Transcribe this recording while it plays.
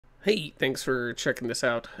Hey, thanks for checking this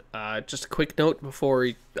out. Just a quick note before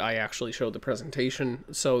I actually show the presentation.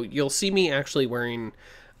 So you'll see me actually wearing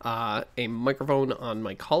a microphone on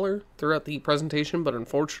my collar throughout the presentation, but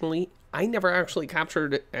unfortunately, I never actually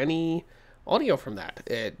captured any audio from that.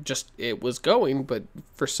 It was going, but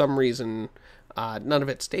for some reason, none of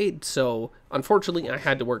it stayed. So unfortunately, I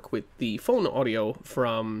had to work with the phone audio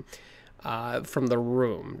from the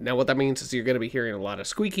room. Now, what that means is you're going to be hearing a lot of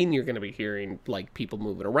squeaking. You're going to be hearing like people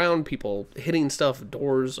moving around, people hitting stuff,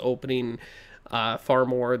 doors opening, far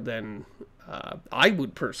more than I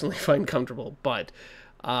would personally find comfortable. But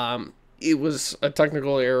it was a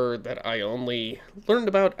technical error that I only learned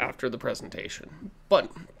about after the presentation.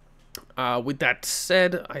 But with that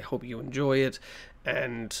said, I hope you enjoy it,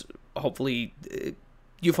 and hopefully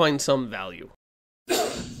you find some value.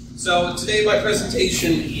 So today my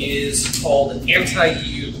presentation is called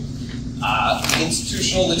Anti-U,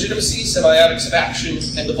 Institutional Legitimacy, Semiotics of Action,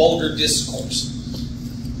 and the Vulgar Discourse.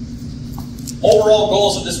 Overall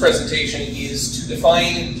goals of this presentation is to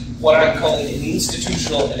define what I'm calling an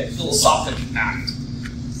institutional and a philosophic act,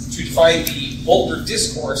 to define the vulgar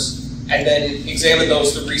discourse, and then examine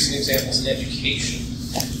those through recent examples in education,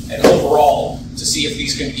 and overall to see if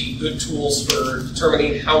these can be good tools for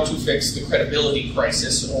determining how to fix the credibility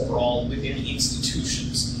crisis overall within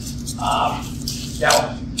institutions.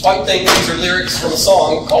 Now, one thing, these are lyrics from a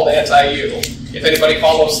song called Anti-U. If anybody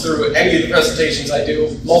follows through any of the presentations I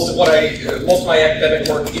do, most of my academic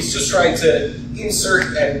work is just trying to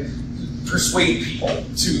insert and persuade people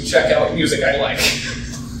to check out music I like.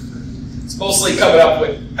 It's mostly coming up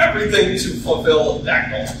with everything to fulfill that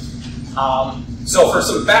goal. So for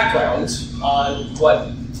some background on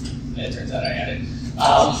what, it turns out I added,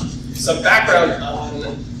 some background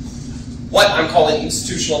on what I'm calling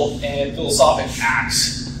institutional and philosophic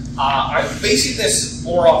acts. I'm basing this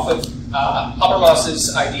more off of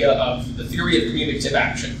Habermas's idea of the theory of communicative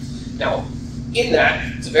action. Now, in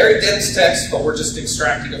that, it's a very dense text, but we're just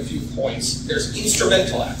extracting a few points. There's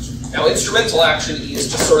instrumental action. Now, instrumental action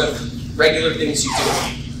is just sort of regular things you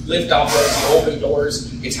do. Lift objects, you open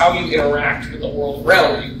doors. It's how you interact with the world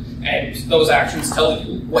around you. And those actions tell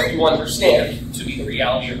you what you understand to be the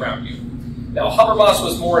reality around you. Now, Habermas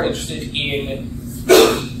was more interested in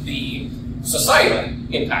the societal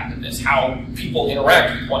impact of this, how people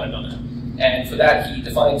interact with one another. And for that, he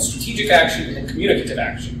defined strategic action and communicative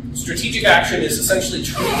action. Strategic action is essentially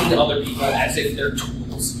treating other people as if they're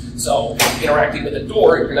tools. So, interacting with a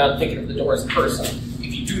door, you're not thinking of the door as a person.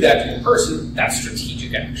 If you do that to a person, that's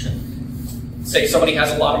strategic action. Say somebody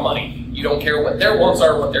has a lot of money. You don't care what their wants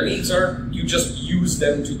are, what their needs are. You just use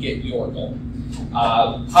them to get your goal.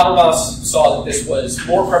 Habermas saw that this was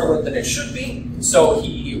more prevalent than it should be, so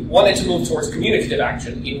he wanted to move towards communicative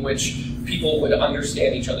action, in which people would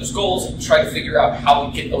understand each other's goals and try to figure out how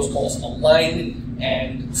to get those goals aligned,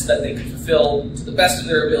 and so that they could fulfill, to the best of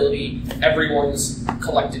their ability, everyone's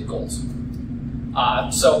collected goals.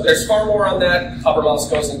 So there's far more on that. Habermas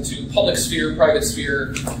goes into public sphere, private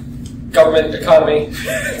sphere, government, economy.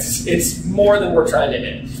 It's more than we're trying to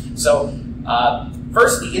hit. So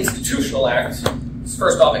first, the institutional act.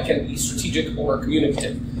 First off, it can be strategic or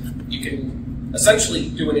communicative. You can essentially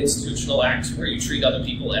do an institutional act where you treat other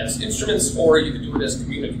people as instruments, or you can do it as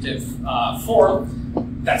communicative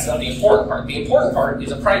form. That's not the important part. The important part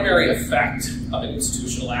is a primary effect of an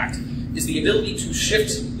institutional act is the ability to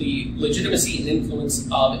shift the legitimacy and influence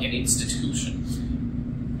of an institution.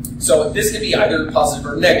 So this can be either positive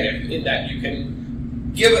or negative, in that you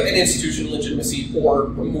can give an institution legitimacy or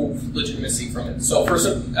remove legitimacy from it. So for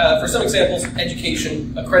some examples,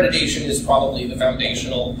 education, accreditation is probably the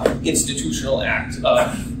foundational institutional act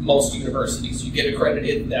of most universities. You get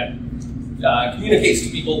accredited, that communicates to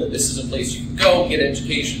people that this is a place you can go, get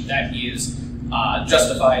education that is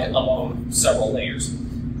justified along several layers.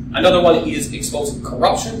 Another one is exposing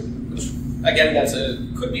corruption, which again,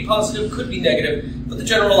 could be positive, could be negative, but the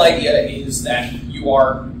general idea is that you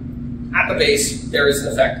are, at the base, there is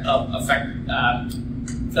an effect of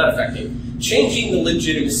changing the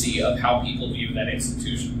legitimacy of how people view that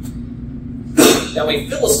institution. Now, a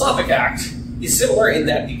philosophic act is similar in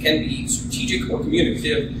that it can be strategic or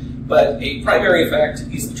communicative, but a primary effect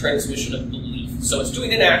is the transmission of belief. So it's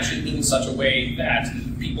doing an action in such a way that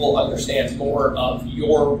people understand more of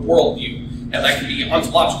your worldview. And that can be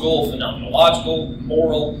ontological, phenomenological,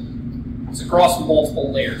 moral. It's across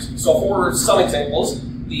multiple layers. So for some examples,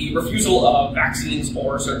 the refusal of vaccines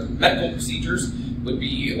or certain medical procedures would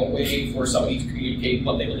be a way for somebody to communicate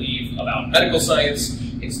what they believe about medical science,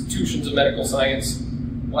 institutions of medical science,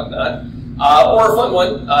 whatnot. Or a fun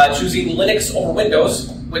one, choosing Linux over Windows,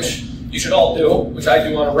 which you should all do, which I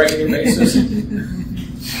do on a regular basis.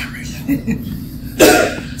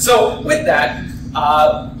 So with that,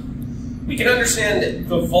 we can understand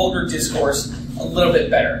the vulgar discourse a little bit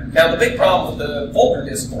better. Now, the big problem with the vulgar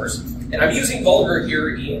discourse, and I'm using vulgar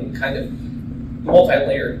here in kind of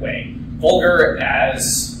multi-layered way. Vulgar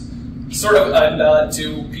as sort of a nod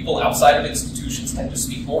to people outside of institutions tend to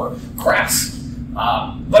speak more crass.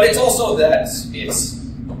 But it's also that it's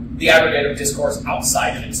the aggregate of discourse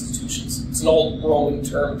outside of institutions. It's an old Roman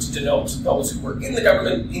term to denote those who were in the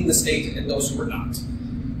government, in the state, and those who were not.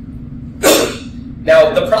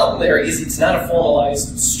 Now, the problem there is it's not a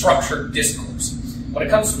formalized, structured discourse. When it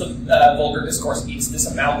comes to the vulgar discourse, it's this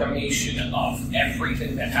amalgamation of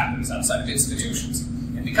everything that happens outside of institutions.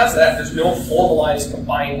 And because of that, there's no formalized,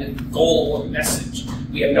 combined goal or message.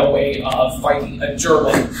 We have no way of finding a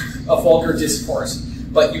journal of vulgar discourse.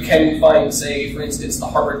 But you can find, say, for instance, the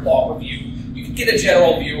Harvard Law Review. You can get a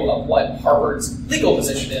general view of what Harvard's legal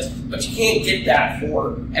position is, but you can't get that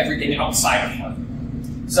for everything outside of Harvard.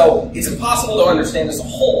 So it's impossible to understand as a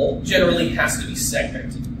whole, generally has to be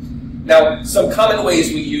segmented. Now, some common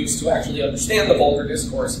ways we use to actually understand the vulgar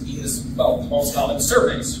discourse is, well, the most common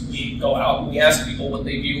surveys. We go out and we ask people what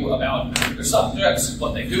they view about their subjects,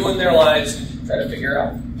 what they do in their lives, try to figure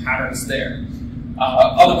out patterns there.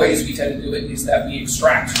 Other ways we tend to do it is that we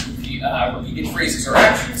extract repeated phrases or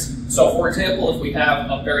actions. So, for example, if we have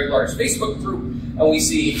a very large Facebook group and we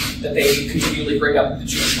see that they continually bring up the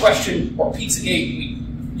Jewish question or Pizzagate, we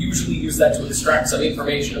usually use that to extract some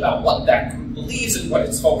information about what that group believes and what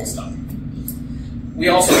it's focused on. We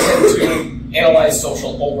also tend to analyze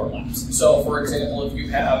social overlaps. So, for example, if you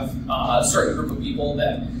have a certain group of people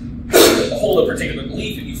that hold a particular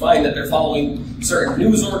belief and you find that they're following certain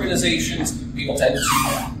news organizations, people tend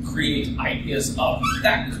to create ideas of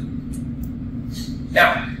that group.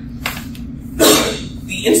 Now,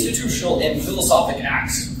 the institutional and philosophic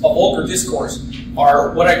acts of vulgar discourse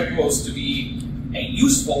are what I propose to be a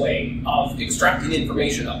useful way of extracting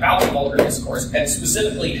information about the vulgar discourse and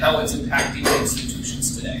specifically how it's impacting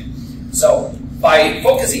institutions today. So, by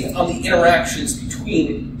focusing on the interactions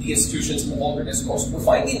between the institutions and the vulgar discourse, we're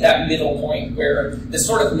finding that middle point where this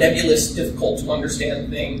sort of nebulous, difficult to understand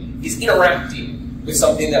thing is interacting with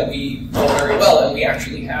something that we know very well and we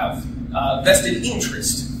actually have vested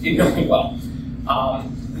interest in knowing well.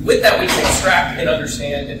 With that, we can extract and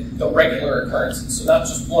understand the regular occurrences. So not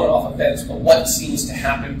just one-off events, but what seems to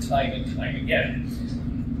happen time and time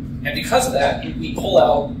again. And because of that, we pull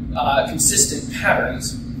out consistent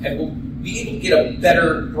patterns, and we'll be able to get a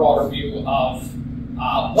better, broader view of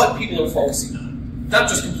what people are focusing on. Not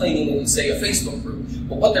just complaining in, say, a Facebook group,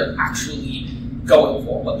 but what they're actually going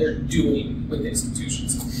for, what they're doing with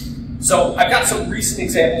institutions. So I've got some recent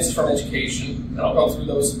examples from education, and I'll go through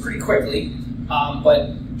those pretty quickly.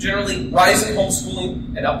 But generally, rising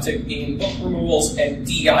homeschooling, an uptick in book removals, and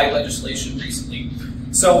DEI legislation recently.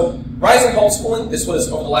 So, rising homeschooling, this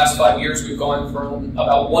was over the last 5 years, we've gone from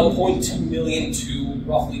about 1.2 million to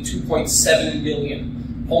roughly 2.7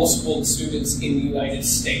 million homeschooled students in the United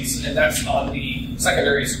States, and that's on the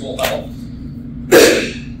secondary school level.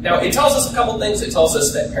 Now, it tells us a couple things. It tells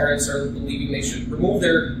us that parents are believing they should remove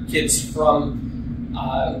their kids from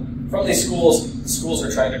these schools. Schools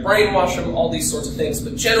are trying to brainwash them, all these sorts of things.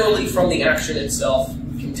 But generally, from the action itself,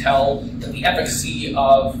 we can tell that the efficacy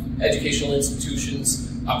of educational institutions,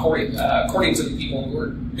 according to the people who are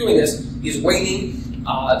doing this, is waning.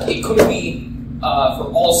 It could be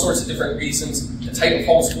for all sorts of different reasons. The type of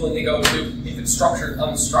homeschooling they go to, if it's structured,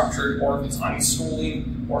 unstructured, or if it's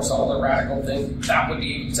unschooling, or some other radical thing, that would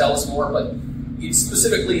be able to tell us more. But it's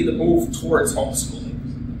specifically the move towards homeschooling.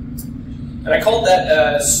 And I called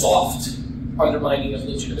that soft undermining of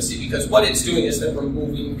legitimacy because what it's doing is they're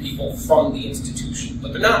removing people from the institution,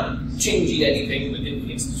 but they're not changing anything within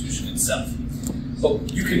the institution itself.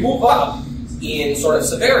 But you can move up in sort of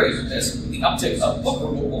severity of this with the uptick of book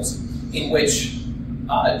removals, in which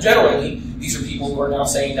generally these are people who are now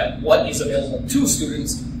saying that what is available to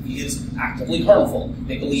students is actively harmful.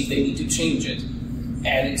 They believe they need to change it.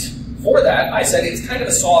 And for that, I said it's kind of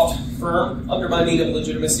a soft, firm undermining of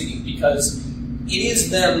legitimacy because it is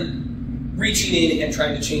them reaching in and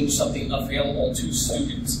trying to change something available to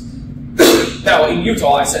students. Now, in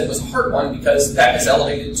Utah, I said it was a hard one because that is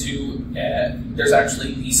elevated to, there's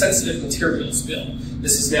actually the sensitive materials bill.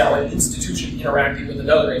 This is now an institution interacting with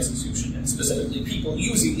another institution, and specifically people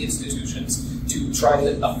using institutions to try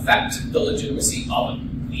to affect the legitimacy of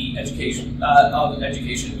the education,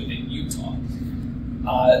 within Utah.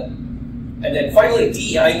 And then finally,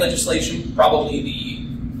 DEI legislation, probably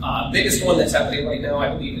the biggest one that's happening right now. I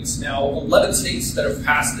believe it's now 11 states that have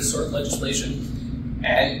passed this sort of legislation.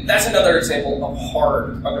 And that's another example of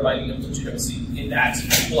hard undermining of legitimacy, in that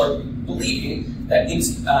people are believing that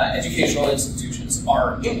educational institutions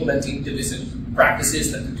are implementing divisive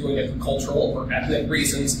practices, that they're doing it for cultural or ethnic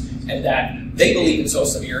reasons, and that they believe it's so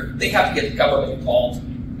severe, they have to get the government involved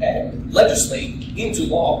and legislate into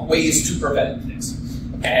law ways to prevent this.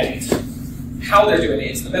 And how they're doing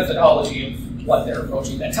it, it's the methodology of what they're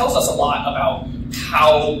approaching that tells us a lot about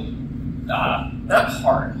how, not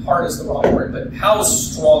hard is the wrong word, but how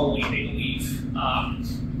strongly they believe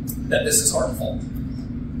that this is harmful.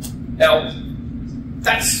 Now,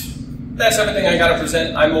 that's everything I got to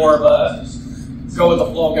present. I'm more of a go with the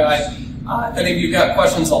flow guy. If any of you got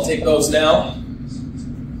questions, I'll take those now.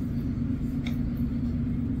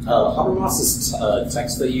 Habermas's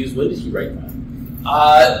text they used, when did he write that?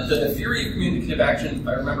 The Theory of Communicative Action, if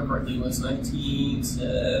I remember correctly, was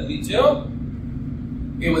 1972.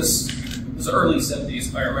 It was early 70s,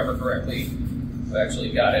 if I remember correctly. I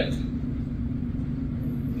actually got it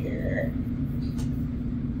here.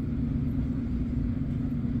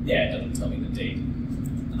 Yeah, it doesn't tell me the date.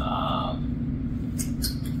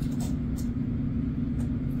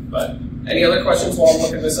 But any other questions while I'm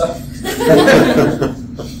looking this up?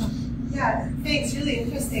 Yeah, thanks. Really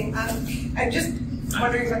interesting. I'm just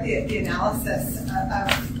wondering about the analysis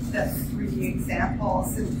of the 3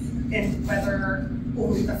 examples and whether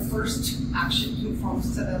only the first action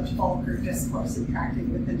conforms to the vulgar discourse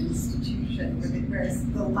interacting with an institution, whereas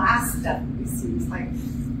the last step we see is like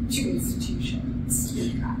 2 institutions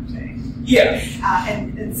interacting. Yeah.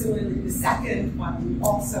 And similarly, the second one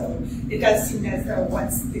also, it does seem as though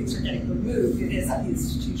once things are getting removed, it is at the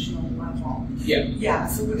institutional level. Yeah. Yeah,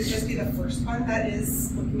 so would it just be the first one that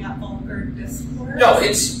is looking at vulgar discourse? No,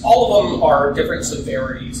 it's all of them are different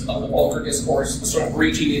severities of the vulgar discourse, sort of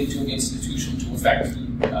reaching into an institution to affect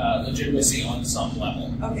legitimacy on some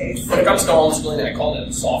level. Okay. So when it comes to homeschooling, I call it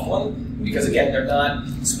a soft one, because again, they're not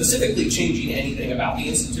specifically changing anything about the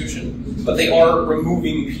institution, but they are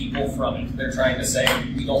removing people from it. They're trying to say,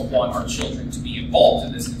 we don't want our children to be involved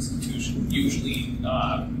in this institution. Usually,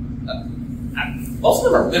 most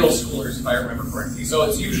of them are middle schoolers, if I remember correctly. So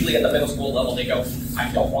it's usually at the middle school level they go,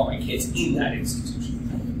 I don't want my kids in that institution.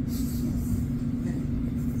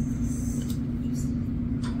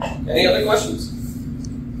 Any other questions?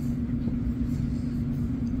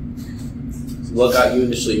 What got you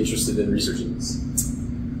initially interested in researching this?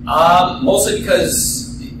 Mostly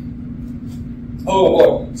because, oh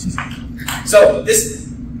boy. So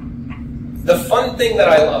the fun thing that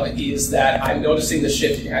I love is that I'm noticing the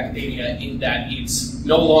shift in academia in that it's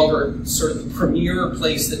no longer sort of the premier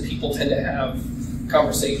place that people tend to have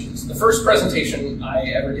conversations. The first presentation I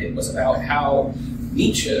ever did was about how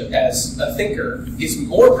Nietzsche as a thinker is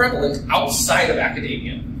more prevalent outside of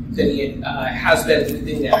academia than he has been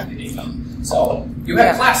within academia. So you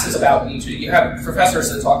have classes about Nietzsche, you have professors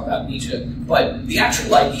that talk about Nietzsche, but the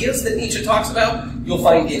actual ideas that Nietzsche talks about, you'll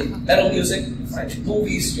find in metal music, you'll find in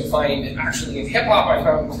movies, you'll find actually in hip-hop. I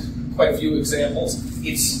found quite a few examples.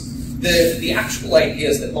 It's the actual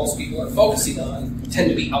ideas that most people are focusing on tend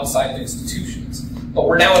to be outside of institutions. But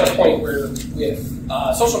we're now at a point where with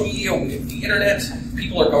social media, with the internet,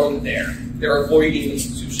 people are going there. They're avoiding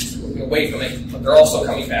institutions, they're moving away from it, but they're also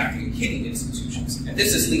coming back and hitting institutions. And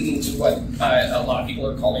this is leading to what a lot of people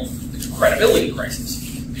are calling the credibility crisis.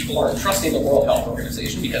 People aren't trusting the World Health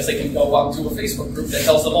Organization because they can go onto a Facebook group that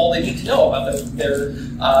tells them all they need to know about their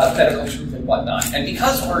medical truth and whatnot. And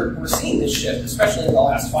because we're seeing this shift, especially in the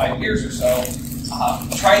last 5 years or so,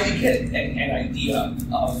 trying to get an idea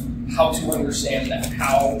of how to understand that,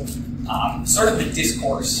 how sort of the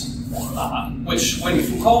discourse, which when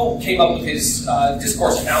Foucault came up with his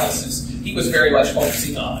discourse analysis, he was very much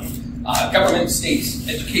focusing on government, state,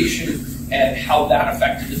 education, and how that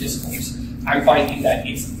affected the discourse. I'm finding that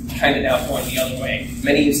it's kind of now going the other way.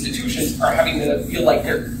 Many institutions are having to feel like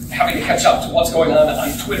they're having to catch up to what's going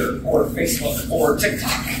on Twitter or Facebook or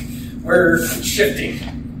TikTok. We're shifting,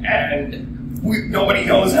 and nobody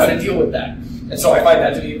knows how to deal with that. And so I find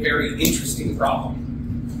that to be a very interesting problem.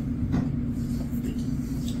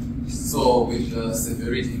 So with the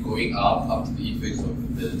severity going up after the effect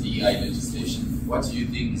of the DEI legislation, what do you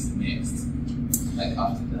think is next? Like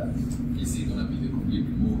after that, is it going to be the complete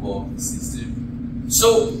removal of the system?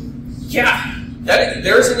 So, yeah,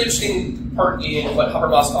 there's an interesting part in what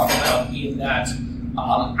Habermas talked about in that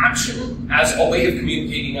action as a way of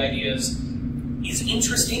communicating ideas is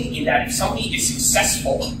interesting in that if somebody is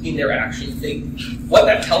successful in their action, what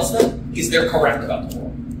that tells them is they're correct about the world.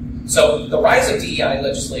 So the rise of DEI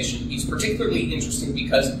legislation is particularly interesting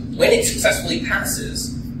because when it successfully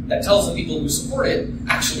passes, that tells the people who support it,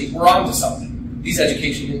 actually, we're onto something. these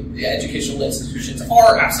educational institutions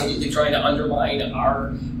are absolutely trying to undermine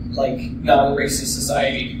our non-racist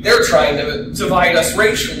society. They're trying to divide us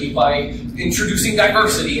racially by introducing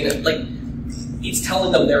diversity, and it's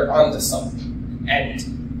telling them they're onto something.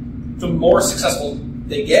 And the more successful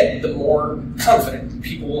they get, the more confident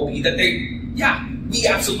people will be that we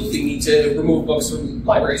absolutely need to remove books from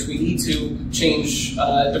libraries. We need to change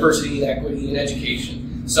diversity and equity in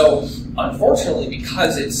education. So, unfortunately,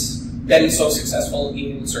 because it's been so successful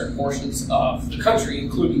in certain portions of the country,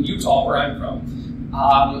 including Utah, where I'm from,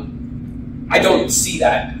 I don't see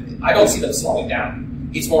that. I don't see them slowing down.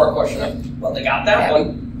 It's more a question of, well, they got that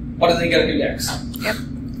one. What are they going to do next? Yep.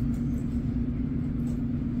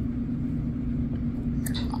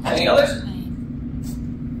 Any others?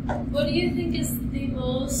 What do you think is the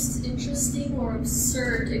most interesting or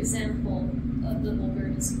absurd example of the vulgar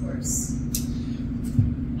discourse?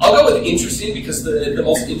 I'll go with interesting because the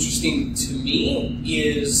most interesting to me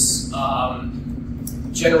is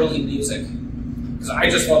generally music. Because I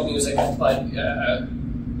just love music, but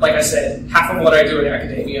like I said, half of what I do in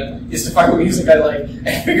academia is to find music I like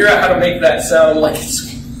and figure out how to make that sound like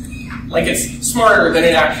it's smarter than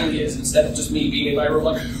it actually is, instead of just me being in my room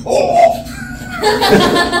like, oh!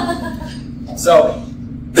 So,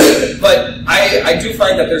 but I do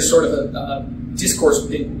find that there's sort of a discourse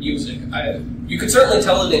within music. You could certainly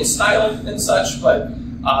tell it in style and such, but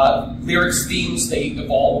lyrics, themes, they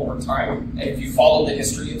evolve over time. And if you follow the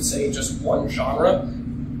history of, say, just one genre,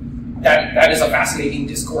 that is a fascinating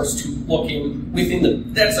discourse to look in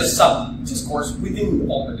within that's a sub-discourse within the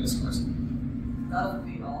vulgar discourse. That'll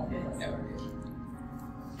be all. Yeah.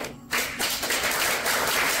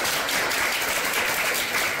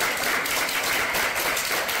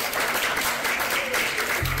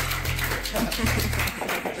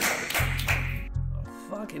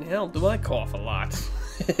 Fucking hell, do I cough a lot.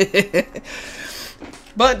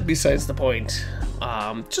 But besides the point,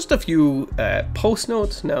 just a few post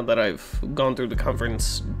notes now that I've gone through the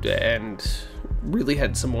conference and really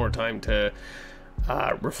had some more time to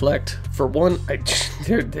reflect. For one,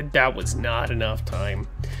 that was not enough time.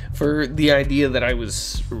 For the idea that I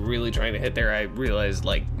was really trying to hit there, I realized,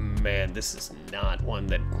 man, this is not one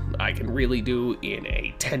that I can really do in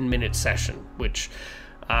a 10-minute session, which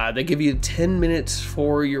they give you 10 minutes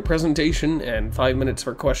for your presentation and 5 minutes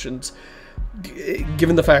for questions.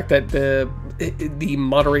 Given the fact that the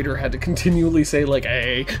moderator had to continually say,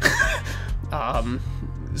 hey,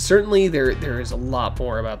 certainly there is a lot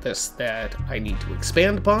more about this that I need to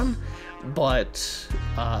expand upon, but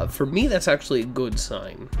for me that's actually a good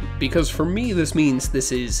sign, because for me this means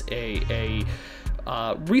this is a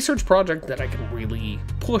research project that I can really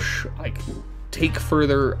push, I can take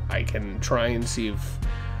further, I can try and see if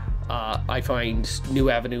I find new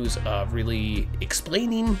avenues of really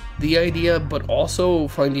explaining the idea, but also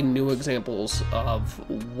finding new examples of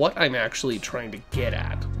what I'm actually trying to get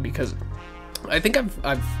at, because I think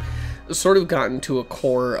I've sort of gotten to a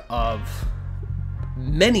core of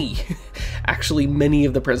many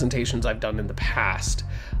of the presentations I've done in the past,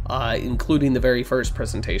 including the very first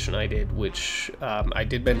presentation I did, which I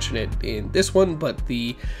did mention it in this one, but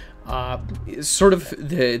the sort of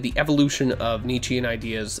the evolution of Nietzschean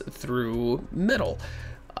ideas through metal,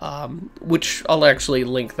 which I'll actually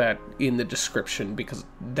link that in the description, because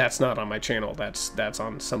that's not on my channel, that's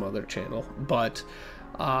on some other channel. But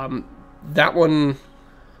that one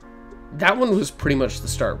was pretty much the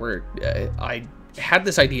start, where I had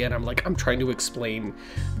this idea and I'm trying to explain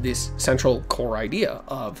this central core idea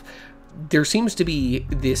of, there seems to be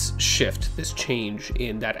this shift, this change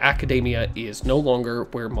in that academia is no longer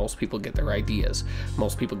where most people get their ideas.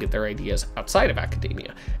 Most people get their ideas outside of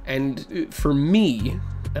academia. And for me,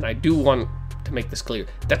 and I do want to make this clear,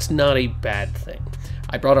 that's not a bad thing.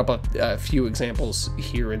 I brought up a few examples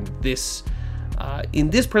here in this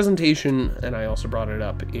presentation, and I also brought it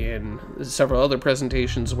up in several other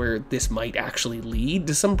presentations where this might actually lead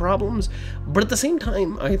to some problems. But at the same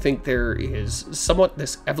time, I think there is somewhat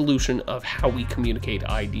this evolution of how we communicate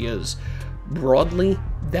ideas broadly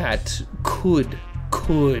that could,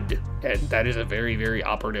 and that is a very, very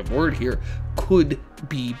operative word here, could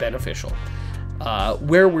be beneficial.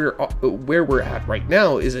 Where we're at right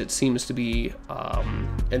now is, it seems to be,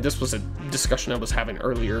 and this was a discussion I was having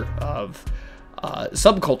earlier, of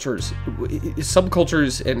subcultures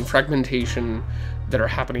and fragmentation that are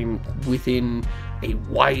happening within a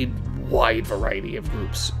wide variety of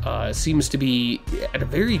groups, seems to be at a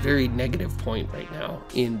very, very negative point right now,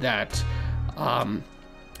 in that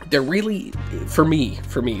they're really, for me,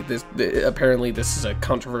 this apparently this is a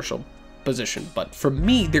controversial position, but for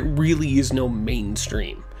me there really is no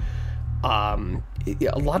mainstream.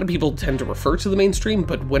 a lot of people tend to refer to the mainstream,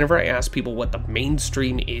 but whenever I ask people what the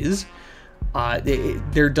mainstream is,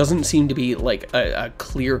 there doesn't seem to be like a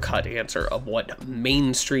clear-cut answer of what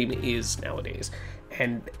mainstream is nowadays.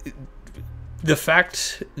 And the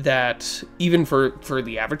fact that even for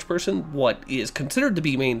the average person, what is considered to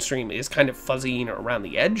be mainstream is kind of fuzzy or around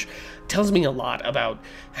the edge tells me a lot about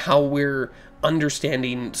how we're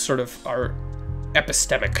understanding sort of our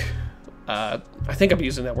epistemic, I think I'm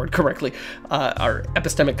using that word correctly, our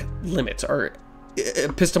epistemic limits, our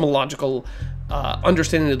epistemological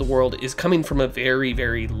understanding of the world is coming from a very,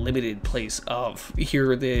 very limited place of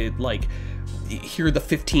here are the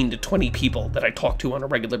 15 to 20 people that I talk to on a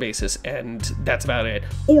regular basis, and that's about it.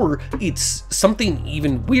 Or it's something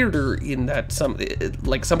even weirder in that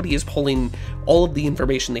somebody is pulling all of the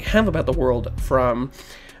information they have about the world from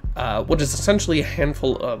what is essentially a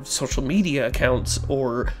handful of social media accounts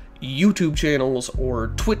or YouTube channels or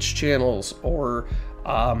Twitch channels or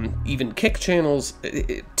even Kick channels,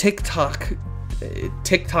 TikTok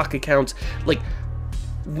accounts. Like,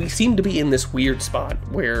 we seem to be in this weird spot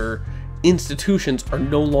where institutions are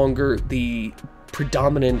no longer the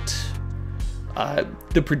predominant,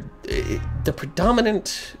 the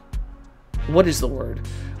predominant, what is the word?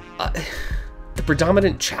 The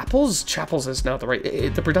predominant chapels? Chapels is not the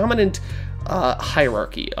right, the predominant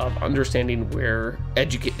hierarchy of understanding where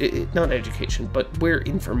not education, but where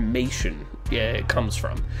information comes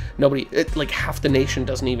from. Nobody, like half the nation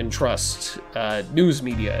doesn't even trust news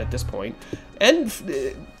media at this point. And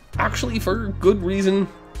actually for good reason.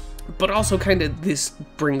 But also kind of this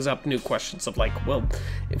brings up new questions of like, well,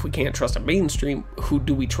 if we can't trust a mainstream, who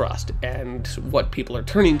do we trust? And what people are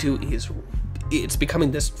turning to is, it's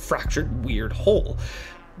becoming this fractured, weird whole,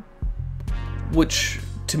 which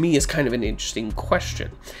to me is kind of an interesting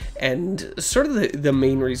question. And sort of the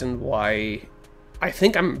main reason why I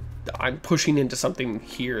think I'm pushing into something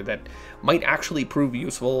here that might actually prove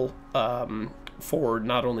useful for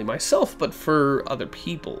not only myself, but for other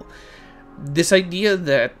people. This idea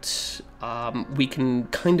that we can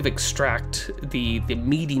kind of extract the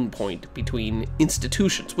meeting point between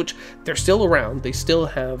institutions, which they're still around, they still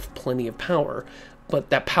have plenty of power, but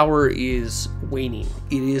that power is waning.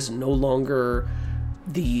 It is no longer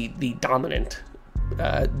the dominant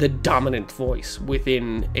voice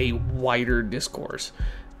within a wider discourse.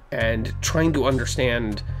 And trying to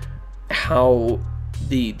understand how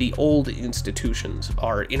the old institutions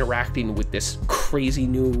are interacting with this crazy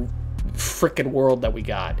new frickin' world that we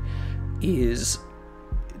got is,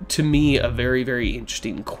 to me, a very, very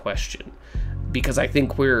interesting question, because I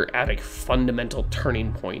think we're at a fundamental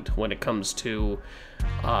turning point when it comes to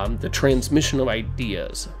the transmission of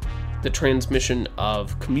ideas, the transmission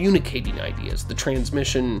of communicating ideas, the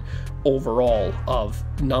transmission overall of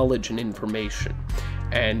knowledge and information,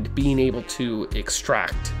 and being able to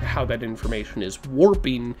extract how that information is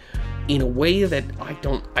warping in a way that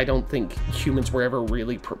I don't think humans were ever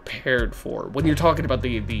really prepared for. When you're talking about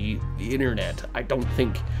the internet, I don't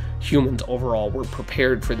think humans overall were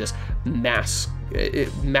prepared for this mass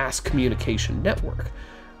communication network.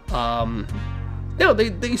 No,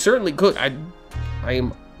 they certainly could. I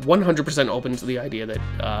am 100% open to the idea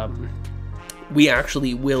that we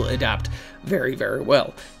actually will adapt very, very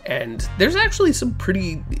well. And there's actually some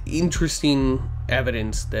pretty interesting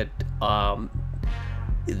evidence that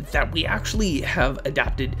that we actually have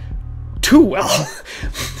adapted too well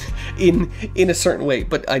in a certain way,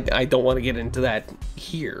 but I don't want to get into that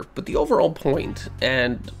here. But the overall point,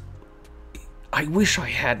 and I wish I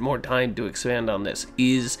had more time to expand on this,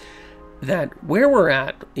 is that where we're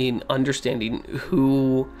at in understanding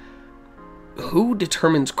who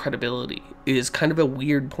determines credibility is kind of a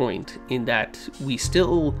weird point, in that we're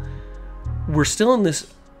still in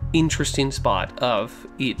this interesting spot of,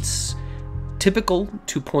 it's typical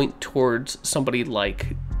to point towards somebody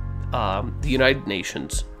like the United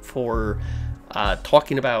Nations for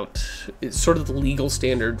talking about sort of the legal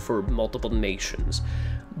standard for multiple nations,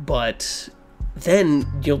 but then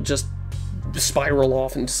you'll just spiral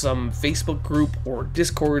off into some Facebook group or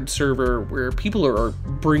Discord server where people are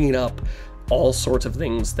bringing up all sorts of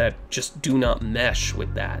things that just do not mesh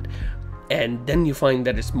with that. And then you find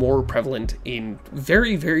that it's more prevalent in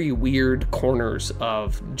very, very weird corners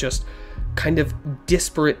of just kind of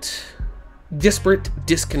disparate,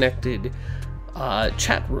 disconnected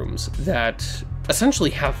chat rooms that essentially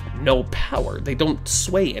have no power. They don't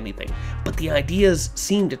sway anything, but the ideas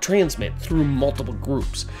seem to transmit through multiple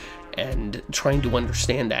groups. And trying to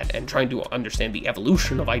understand that, and trying to understand the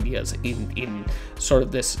evolution of ideas in sort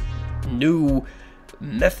of this new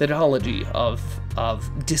methodology of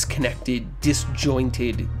disconnected,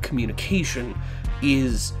 disjointed communication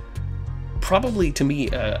is probably, to me,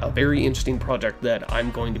 a very interesting project that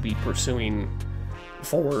I'm going to be pursuing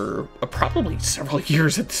for probably several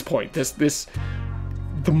years at this point.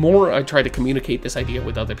 The more I try to communicate this idea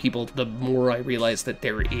with other people, the more I realize that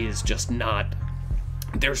there's just not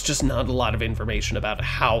a lot of information about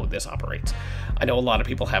how this operates. I know a lot of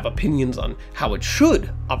people have opinions on how it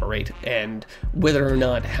should operate and whether or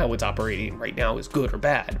not how it's operating right now is good or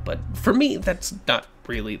bad, but for me, that's not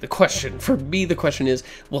really the question. For me, the question is,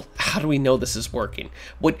 well, how do we know this is working?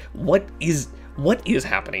 What is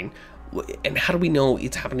happening? And how do we know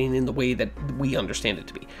it's happening in the way that we understand it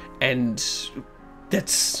to be? And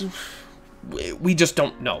we just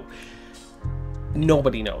don't know.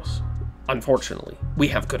 Nobody knows. Unfortunately, we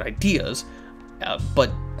have good ideas,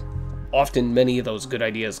 but often many of those good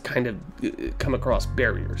ideas kind of come across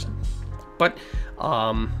barriers. But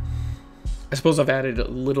I suppose I've added a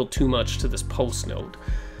little too much to this post note.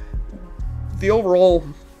 The overall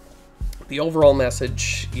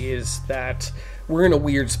message is that we're in a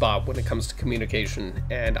weird spot when it comes to communication,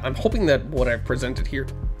 and I'm hoping that what I've presented here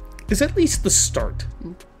is at least the start.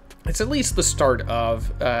 It's at least the start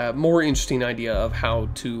of a more interesting idea of how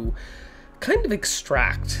to kind of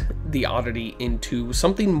extract the oddity into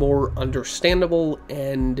something more understandable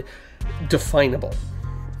and definable,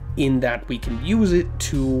 in that we can use it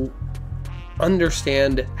to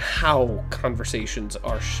understand how conversations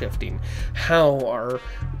are shifting, how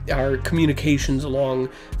our communications along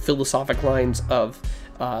philosophic lines of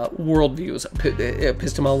worldviews,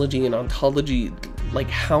 epistemology and ontology, like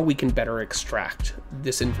how we can better extract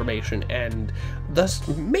this information, and thus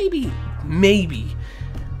maybe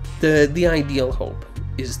the ideal hope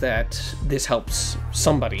is that this helps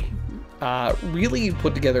somebody really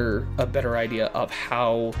put together a better idea of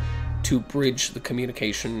how to bridge the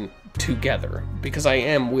communication together. Because I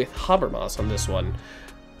am with Habermas on this one.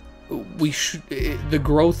 The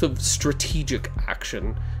growth of strategic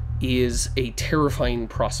action is a terrifying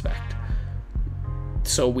prospect.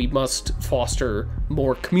 So we must foster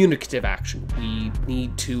more communicative action. We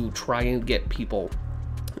need to try and get people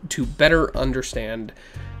to better understand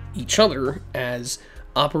each other as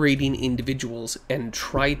operating individuals and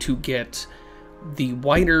try to get the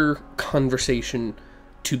wider conversation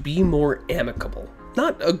to be more amicable,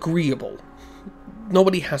 not agreeable.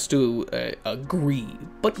 Nobody has to agree,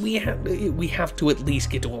 but we have to at least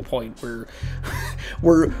get to a point where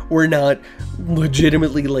we're not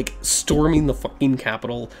legitimately like storming the fucking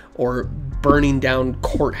Capitol or burning down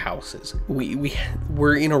courthouses.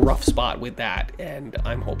 We're in a rough spot with that, and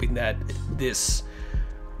I'm hoping that these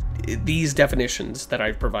definitions that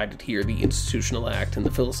I've provided here, the Institutional Act and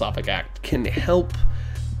the Philosophic Act, can help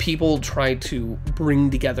people try to bring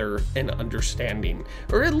together an understanding,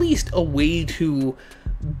 or at least a way to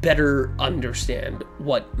better understand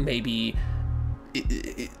what maybe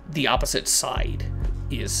the opposite side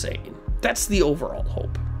is saying. That's the overall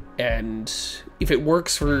hope. And if it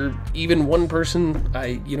works for even one person,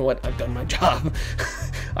 you know what, I've done my job.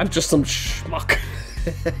 I'm just some schmuck.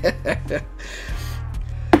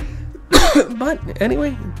 But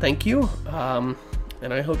anyway, thank you,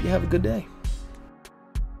 and I hope you have a good day.